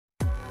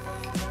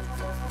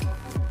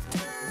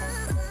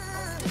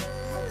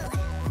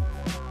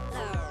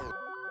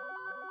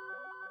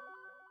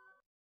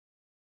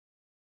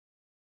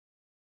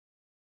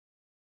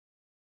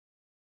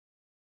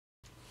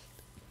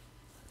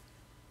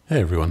Hey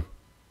everyone,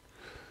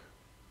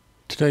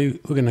 today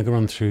we're going to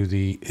run through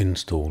the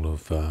install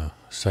of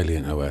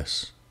Salient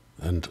OS,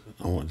 and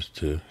I wanted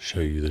to show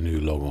you the new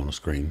log on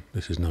screen.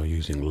 This is now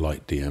using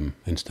LightDM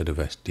instead of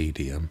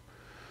SDDM.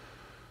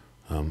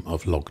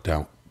 I've logged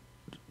out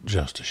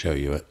just to show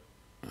you it.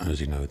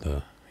 As you know,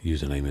 the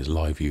username is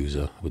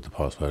liveuser with the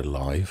password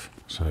live,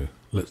 so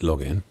let's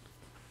log in.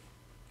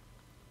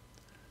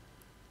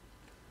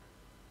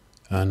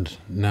 And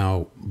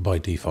now by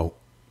default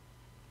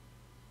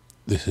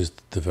this is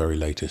the very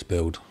latest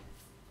build,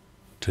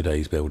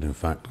 today's build in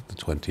fact, the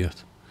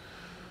 20th.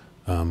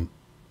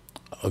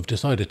 I've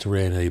decided to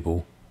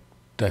re-enable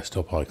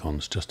desktop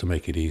icons just to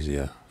make it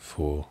easier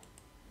for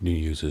new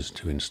users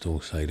to install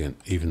Salient,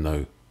 even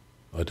though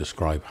I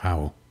describe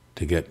how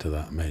to get to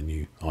that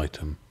menu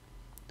item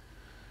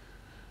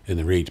in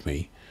the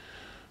README.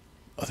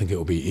 I think it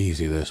will be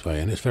easier this way,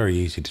 and it's very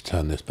easy to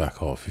turn this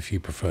back off. If you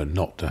prefer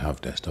not to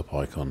have desktop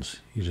icons,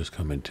 you just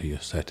come into your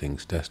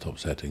settings, desktop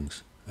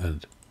settings,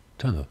 and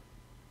turn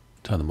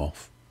them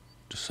off.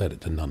 Just set it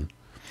to none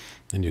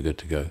and you're good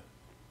to go.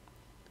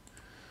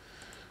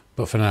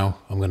 But for now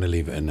I'm going to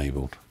leave it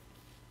enabled.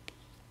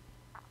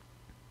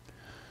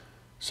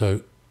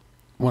 So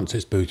once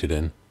it's booted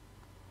in,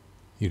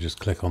 you just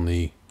click on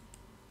the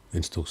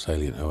install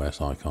Salient OS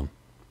icon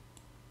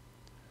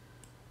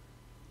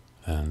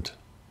and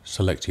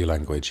select your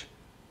language,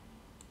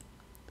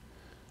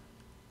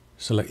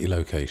 select your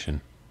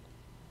location,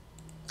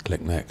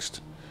 click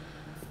next.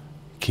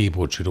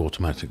 Keyboard should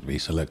automatically be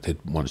selected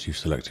once you've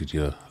selected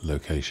your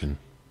location.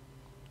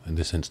 In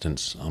this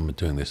instance, I'm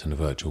doing this in a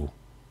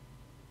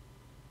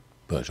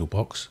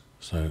VirtualBox,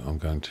 so I'm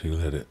going to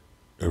let it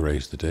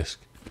erase the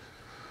disk.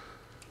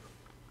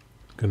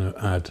 I'm going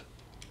to add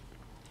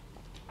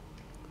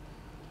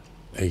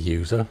a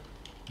user.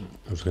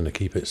 I was going to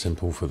keep it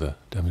simple for the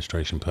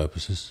demonstration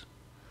purposes.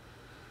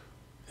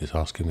 It's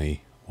asking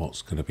me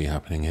what's going to be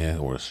happening here,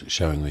 or it's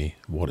showing me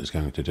what it's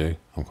going to do.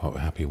 I'm quite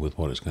happy with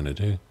what it's going to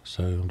do,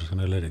 so I'm just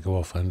going to let it go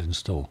off and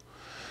install.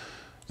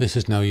 This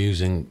is now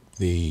using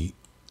the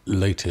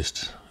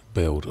latest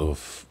build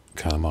of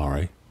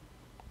Calamari.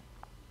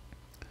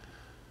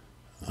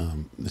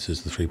 This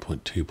is the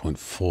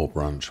 3.2.4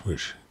 branch,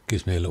 which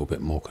gives me a little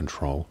bit more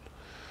control.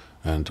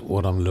 And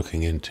what I'm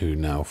looking into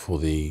now for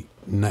the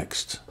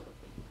next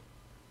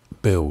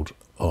build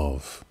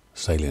of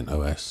Salient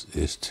OS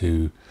is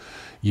to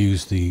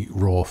use the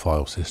raw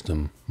file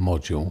system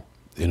module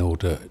in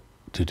order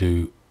to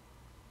do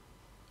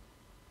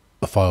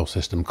a file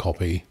system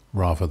copy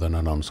rather than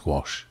an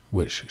unsquash,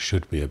 which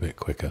should be a bit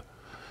quicker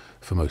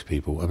for most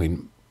people. I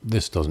mean,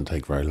 this doesn't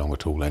take very long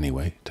at all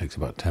anyway. It takes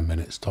about 10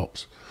 minutes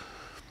tops.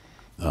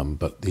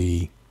 But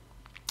the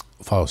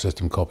file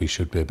system copy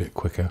should be a bit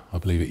quicker. I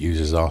believe it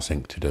uses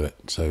rsync to do it,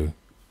 so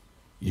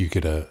you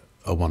get a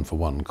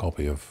one-for-one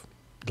copy of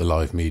the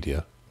live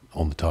media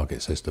on the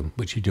target system,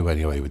 which you do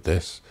anyway with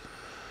this.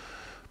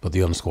 But the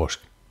unsquash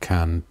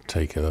can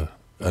take a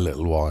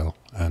little while,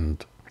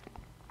 and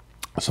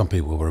some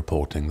people were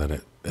reporting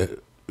that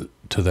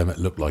to them it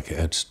looked like it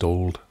had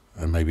stalled,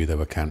 and maybe they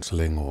were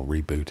cancelling or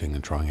rebooting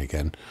and trying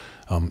again.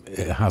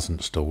 It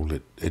hasn't stalled.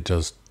 It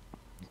does,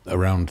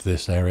 around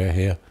this area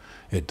here,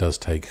 it does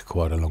take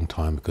quite a long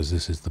time because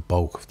this is the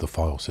bulk of the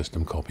file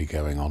system copy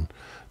going on.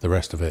 The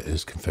rest of it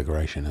is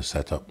configuration, is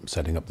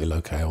setting up the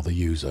locale, the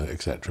user,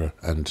 etc.,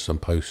 and some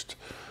post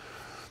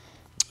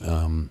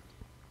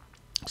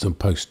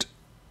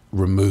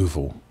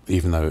removal.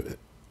 Even though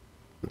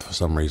for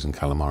some reason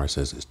Calamari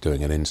says it's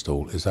doing an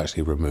install, it's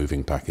actually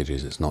removing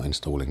packages. It's not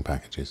installing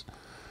packages.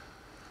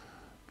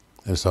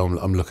 And so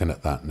I'm looking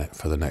at that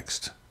for the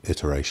next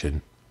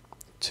iteration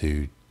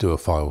to do a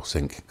file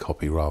sync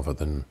copy rather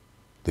than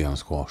the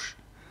unsquash.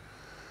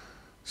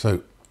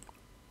 So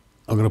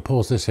I'm going to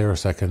pause this here a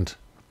second,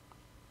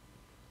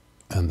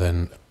 and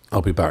then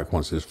I'll be back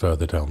once it's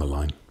further down the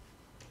line.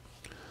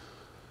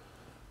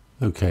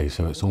 Okay,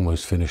 so it's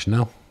almost finished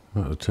now.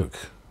 It took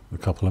a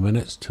couple of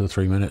minutes, 2 or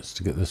 3 minutes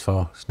to get this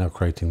far. It's now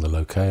creating the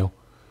locale,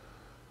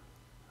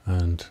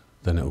 and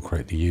then it will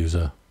create the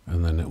user,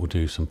 and then it will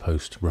do some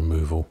post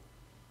removal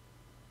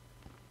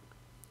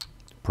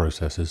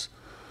processes.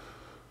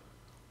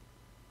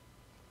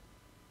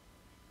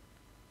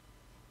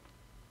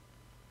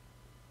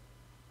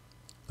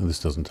 And this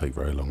doesn't take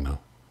very long now,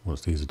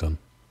 once these are done.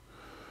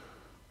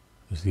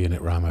 There's the init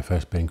RAM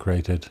FS being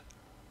created.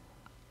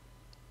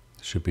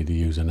 This should be the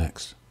user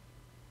next.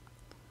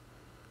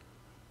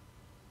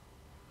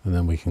 And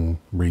then we can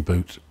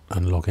reboot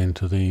and log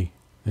into the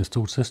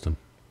installed system.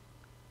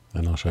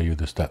 And I'll show you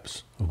the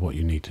steps of what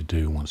you need to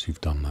do once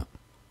you've done that.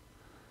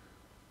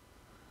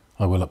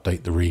 I will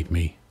update the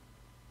README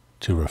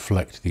to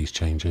reflect these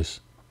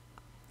changes.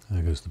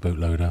 There goes the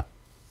bootloader.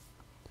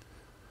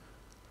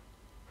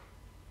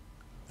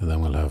 And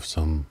then we'll have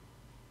some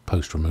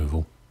post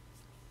removal.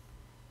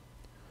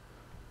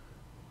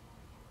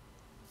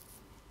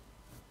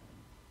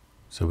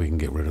 So we can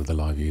get rid of the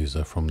live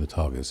user from the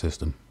target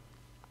system.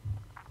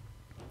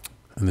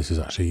 And this is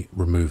actually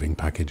removing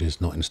packages,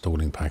 not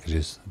installing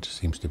packages. It just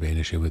seems to be an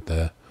issue with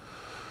their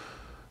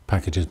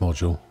packages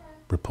module.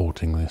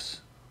 reporting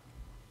this.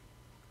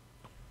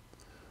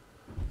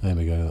 There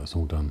we go, that's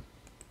all done.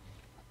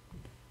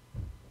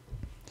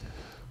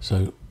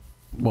 So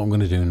what I'm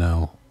going to do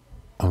now,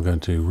 I'm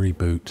going to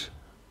reboot.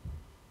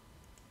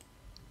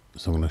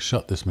 So I'm going to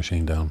shut this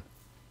machine down,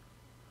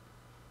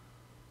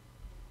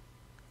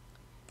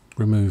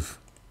 remove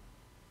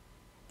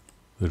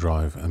the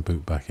drive and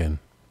boot back in.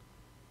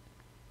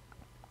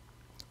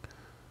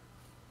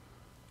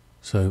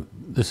 So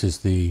this is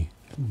the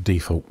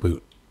default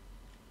boot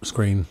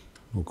screen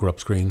or grub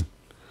screen,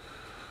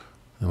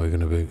 and we're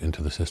going to boot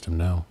into the system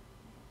now.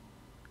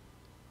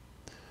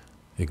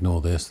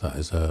 Ignore this, that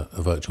is a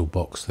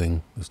VirtualBox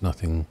thing. There's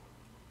nothing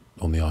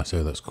on the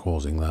ISO that's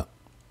causing that.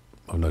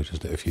 I've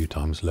noticed it a few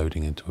times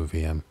loading into a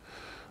VM.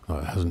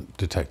 It hasn't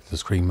detected the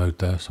screen mode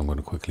there, so I'm going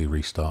to quickly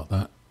restart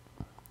that.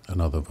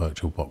 Another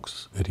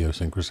VirtualBox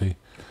idiosyncrasy.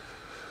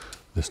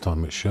 This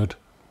time it should.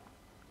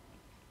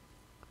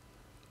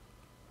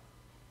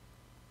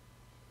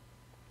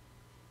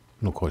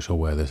 Not quite sure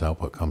where this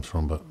output comes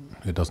from, but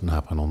it doesn't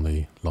happen on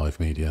the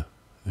live media.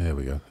 There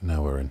we go,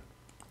 now we're in.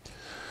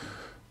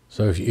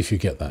 So if you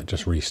get that,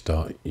 just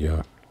restart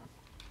your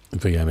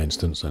VM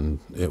instance and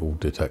it will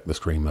detect the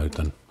screen mode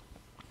then.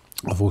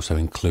 I've also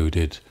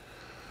included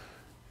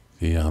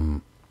the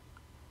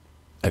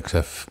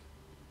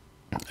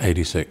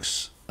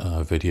XF86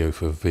 video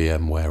for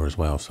VMware as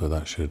well, so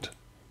that should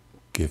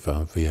give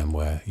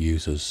VMware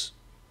users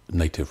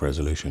native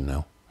resolution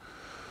now.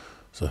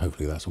 So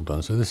hopefully that's all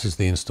done. So this is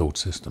the installed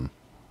system.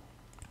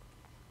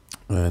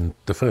 And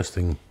the first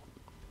thing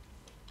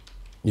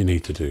you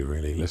need to do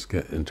really, let's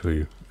get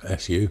into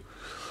SU.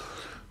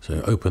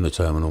 So open the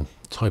terminal,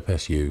 type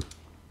SU,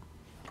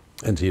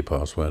 enter your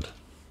password.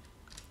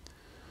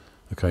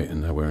 Okay,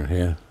 and now we're in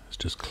here. Let's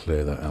just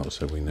clear that out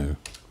so we know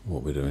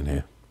what we're doing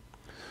here.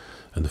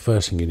 And the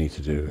first thing you need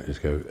to do is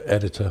go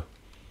editor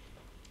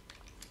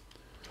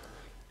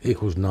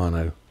equals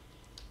nano,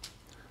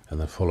 and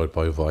then followed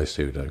by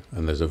visudo.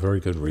 And there's a very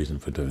good reason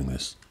for doing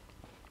this.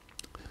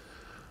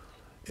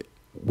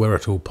 Where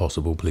at all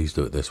possible, please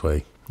do it this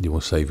way. You will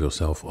save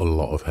yourself a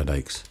lot of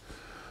headaches.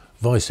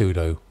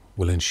 Visudo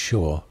will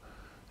ensure,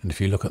 and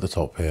if you look at the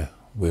top here,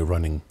 we're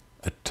running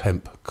a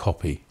temp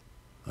copy.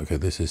 Okay,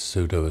 this is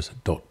sudo as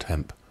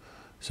 .temp,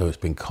 so it's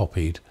been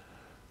copied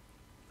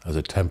as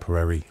a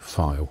temporary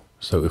file.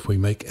 So if we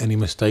make any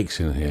mistakes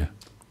in here,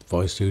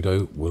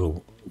 visudo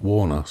will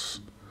warn us.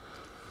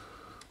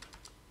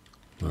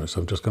 Right,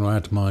 so I'm just going to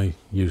add my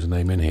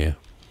username in here.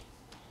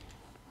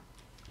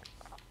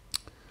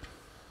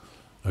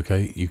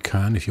 Okay, you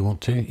can, if you want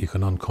to, you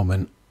can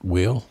uncomment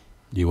wheel.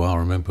 You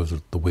are a member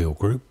of the wheel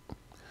group,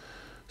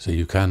 so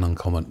you can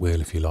uncomment wheel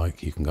if you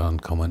like. You can go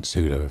uncomment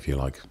sudo if you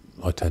like.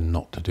 I tend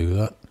not to do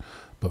that,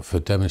 but for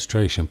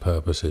demonstration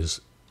purposes,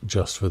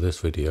 just for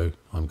this video,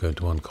 I'm going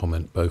to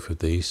uncomment both of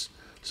these,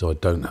 so I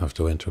don't have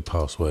to enter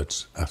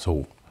passwords at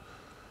all.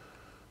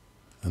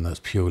 And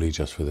that's purely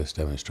just for this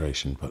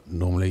demonstration, but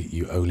normally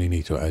you only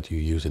need to add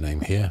your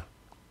username here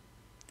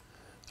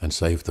and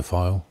save the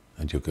file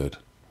and you're good.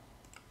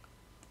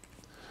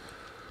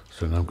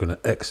 So now I'm going to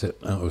exit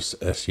out of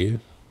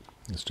SU.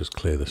 Let's just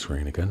clear the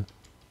screen again.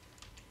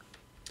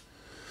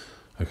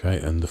 Okay,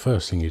 and the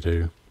first thing you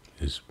do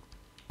is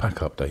pack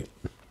update.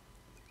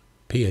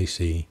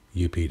 PAC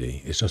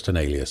UPD. It's just an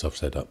alias I've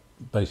set up.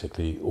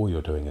 Basically, all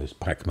you're doing is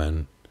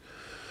pacman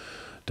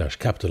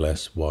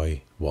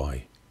 -SYY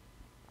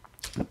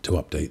to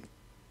update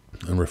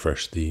and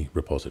refresh the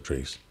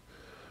repositories.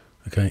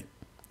 Okay,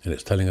 and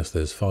it's telling us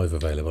there's 5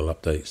 available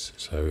updates.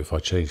 So if I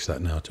change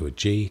that now to a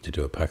G to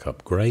do a pack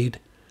upgrade,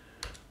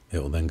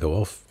 it will then go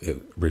off.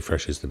 It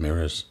refreshes the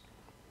mirrors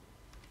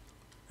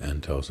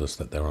and tells us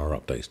that there are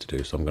updates to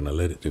do. So I'm going to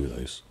let it do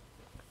those.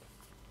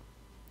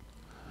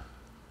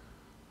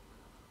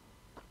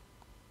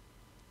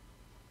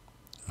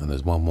 And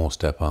there's one more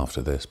step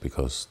after this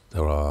because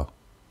there are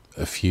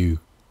a few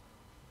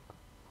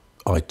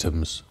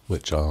items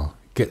which are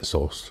get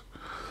sourced,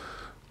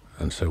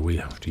 and so we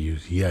have to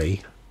use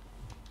yay,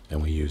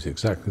 and we use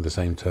exactly the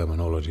same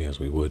terminology as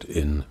we would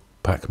in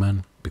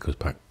pacman, because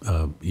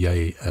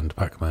yay and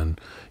pacman,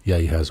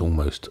 yay has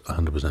almost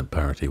 100%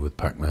 parity with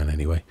pacman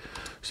anyway,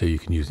 so you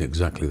can use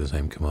exactly the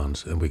same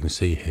commands. And we can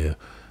see here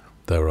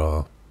there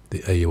are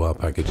the AUR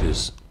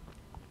packages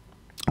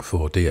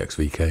for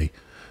DXVK,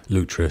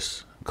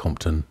 Lutris,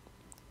 Compton,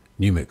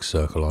 Numix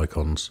circle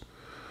icons,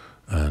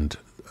 and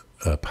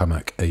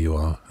PAMAC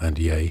AUR and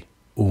yay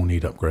all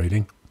need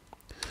upgrading.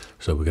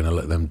 So we're going to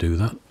let them do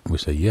that. We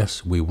say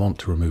yes, we want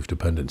to remove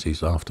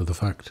dependencies after the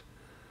fact.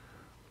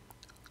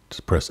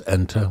 Just press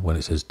enter. When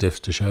it says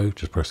diffs to show,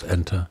 just press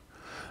enter,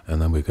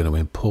 and then we're going to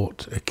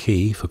import a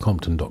key for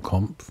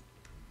compton.conf.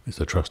 It's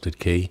a trusted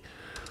key,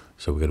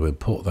 so we're going to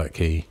import that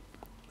key,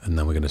 and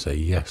then we're going to say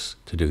yes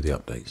to do the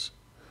updates.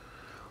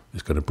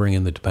 It's going to bring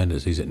in the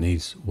dependencies it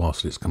needs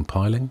whilst it's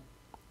compiling.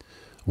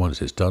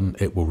 Once it's done,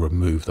 it will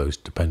remove those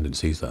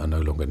dependencies that are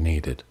no longer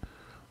needed,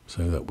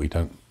 so that we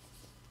don't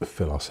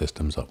fill our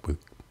systems up with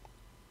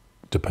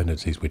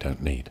dependencies we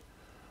don't need.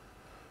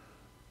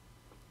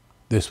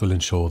 This will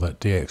ensure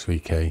that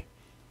DXVK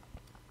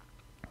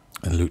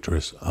and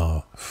Lutris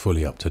are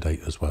fully up to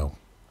date as well,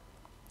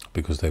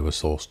 because they were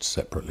sourced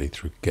separately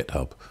through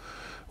GitHub,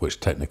 which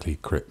technically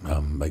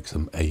makes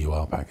them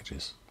AUR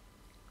packages.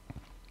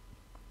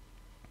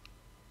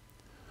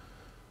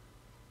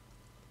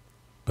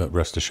 But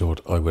rest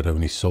assured, I would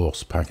only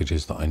source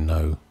packages that I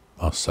know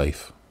are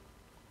safe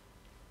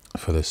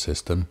for this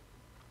system.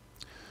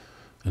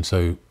 And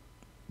so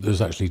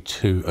there's actually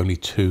only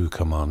two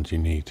commands you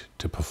need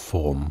to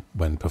perform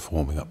when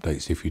performing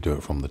updates if you do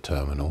it from the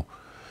terminal.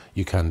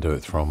 You can do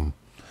it from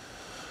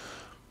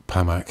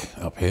PAMAC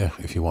up here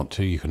if you want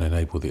to. You can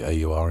enable the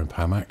AUR in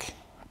PAMAC,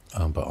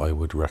 but I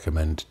would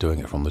recommend doing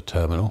it from the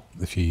terminal.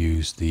 If you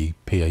use the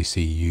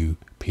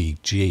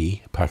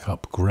PACUPG pack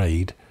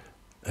upgrade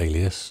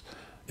alias,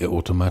 it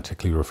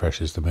automatically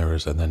refreshes the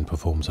mirrors and then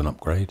performs an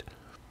upgrade,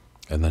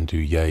 and then do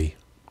yay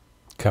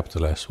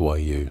capital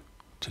SYU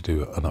to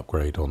do an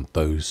upgrade on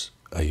those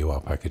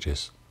AUR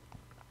packages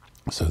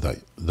so that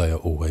they are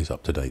always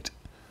up to date.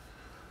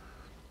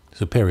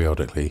 So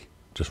periodically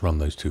just run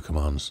those two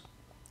commands.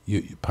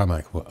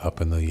 PAMAC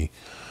up in the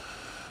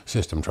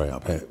system tray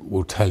up here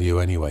will tell you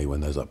anyway when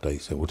there's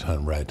updates. It will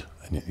turn red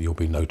and you'll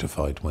be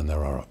notified when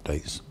there are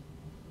updates.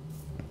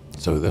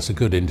 So that's a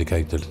good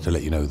indicator to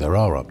let you know there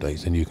are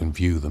updates, and you can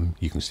view them.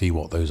 You can see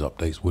what those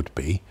updates would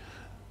be.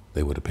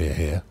 They would appear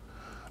here.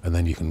 And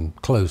then you can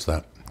close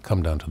that,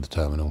 come down to the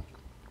terminal,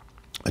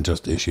 and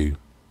just issue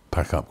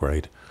pack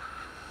upgrade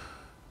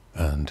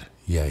and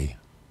yay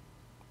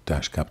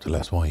dash capital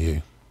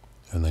SYU,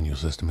 and then your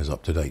system is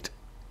up to date.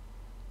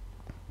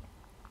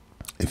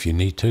 If you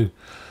need to,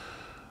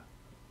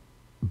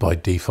 by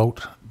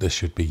default, this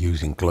should be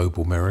using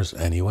global mirrors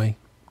anyway.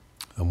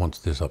 And once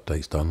this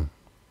update's done,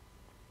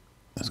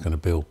 it's going to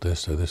build this,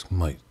 so this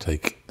might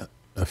take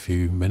a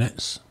few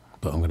minutes,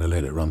 but I'm going to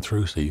let it run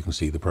through so you can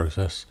see the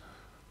process.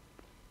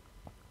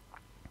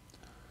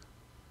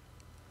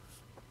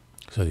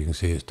 So you can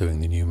see it's doing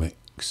the new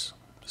mix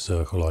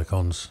circle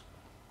icons.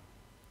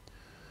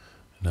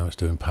 Now it's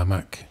doing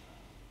PAMAC.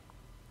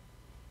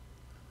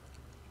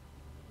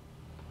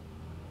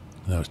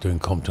 Now it's doing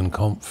Compton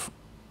Conf.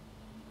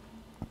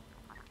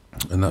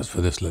 And that's for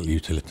this little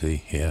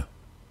utility here,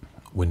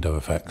 window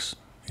effects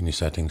in your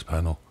settings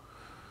panel.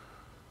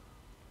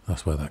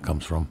 That's where that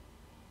comes from.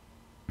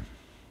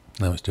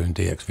 Now it's doing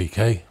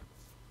DXVK.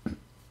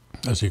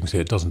 As you can see,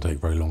 it doesn't take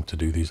very long to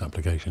do these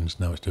applications.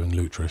 Now it's doing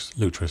Lutris.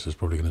 Lutris is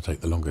probably going to take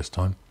the longest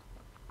time.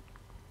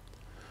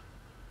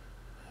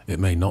 It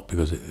may not,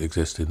 because it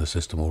exists in the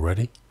system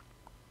already.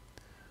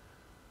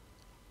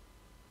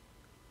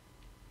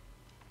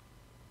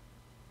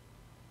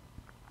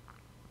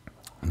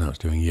 Now it's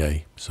doing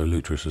yay. So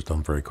Lutris is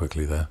done very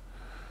quickly there.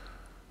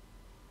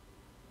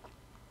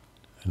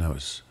 And now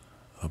it's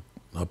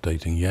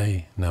updating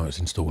yay. Now it's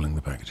installing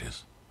the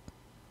packages.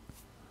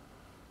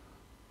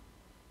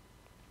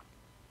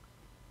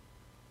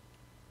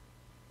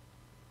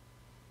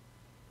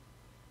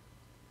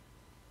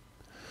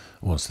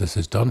 Once this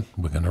is done,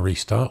 we're going to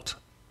restart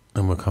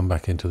and we'll come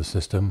back into the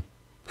system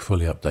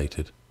fully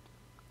updated.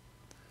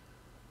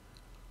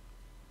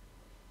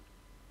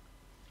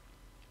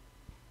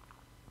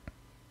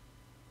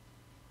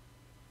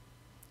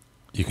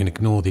 You can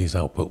ignore these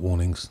output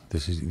warnings.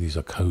 These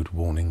are code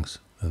warnings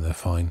and they're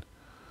fine.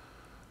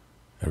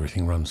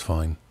 Everything runs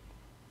fine.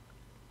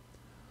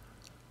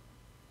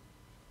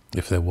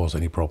 If there was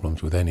any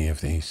problems with any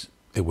of these,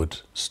 it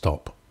would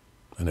stop.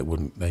 And it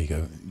wouldn't, there you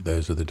go,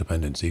 those are the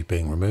dependencies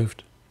being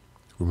removed.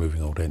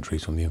 Removing old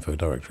entries from the info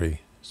directory.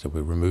 So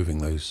we're removing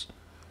those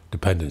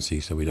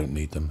dependencies so we don't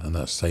need them, and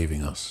that's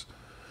saving us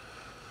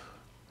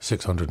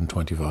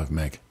 625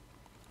 meg.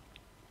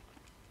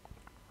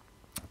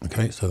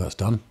 Okay, so that's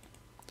done.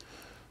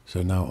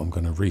 So now I'm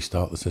going to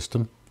restart the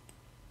system.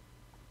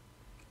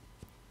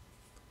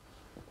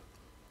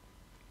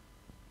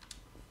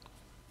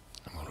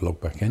 I'm going to log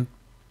back in.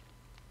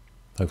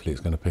 Hopefully it's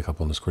going to pick up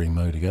on the screen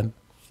mode again.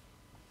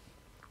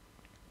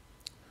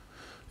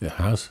 It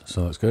has,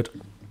 so that's good.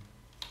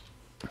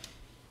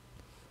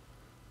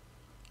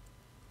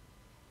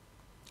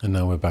 And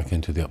now we're back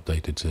into the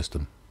updated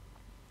system.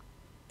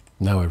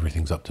 Now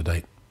everything's up to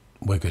date.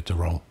 We're good to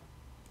roll.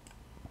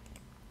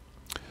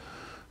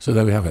 So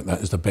there we have it.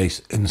 That is the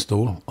base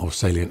install of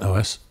Salient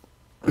OS.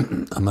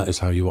 And that is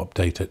how you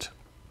update it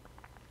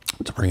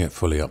to bring it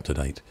fully up to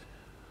date.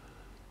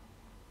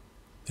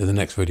 In the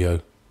next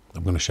video,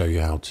 I'm going to show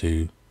you how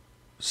to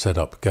set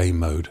up game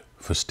mode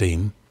for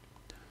Steam.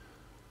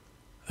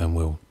 And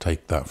we'll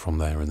take that from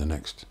there in the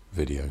next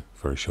video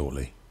very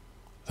shortly.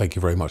 Thank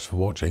you very much for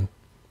watching.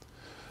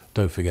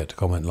 Don't forget to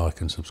comment,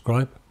 like and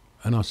subscribe,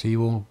 and I'll see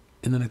you all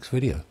in the next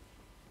video.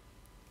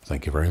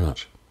 Thank you very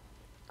much.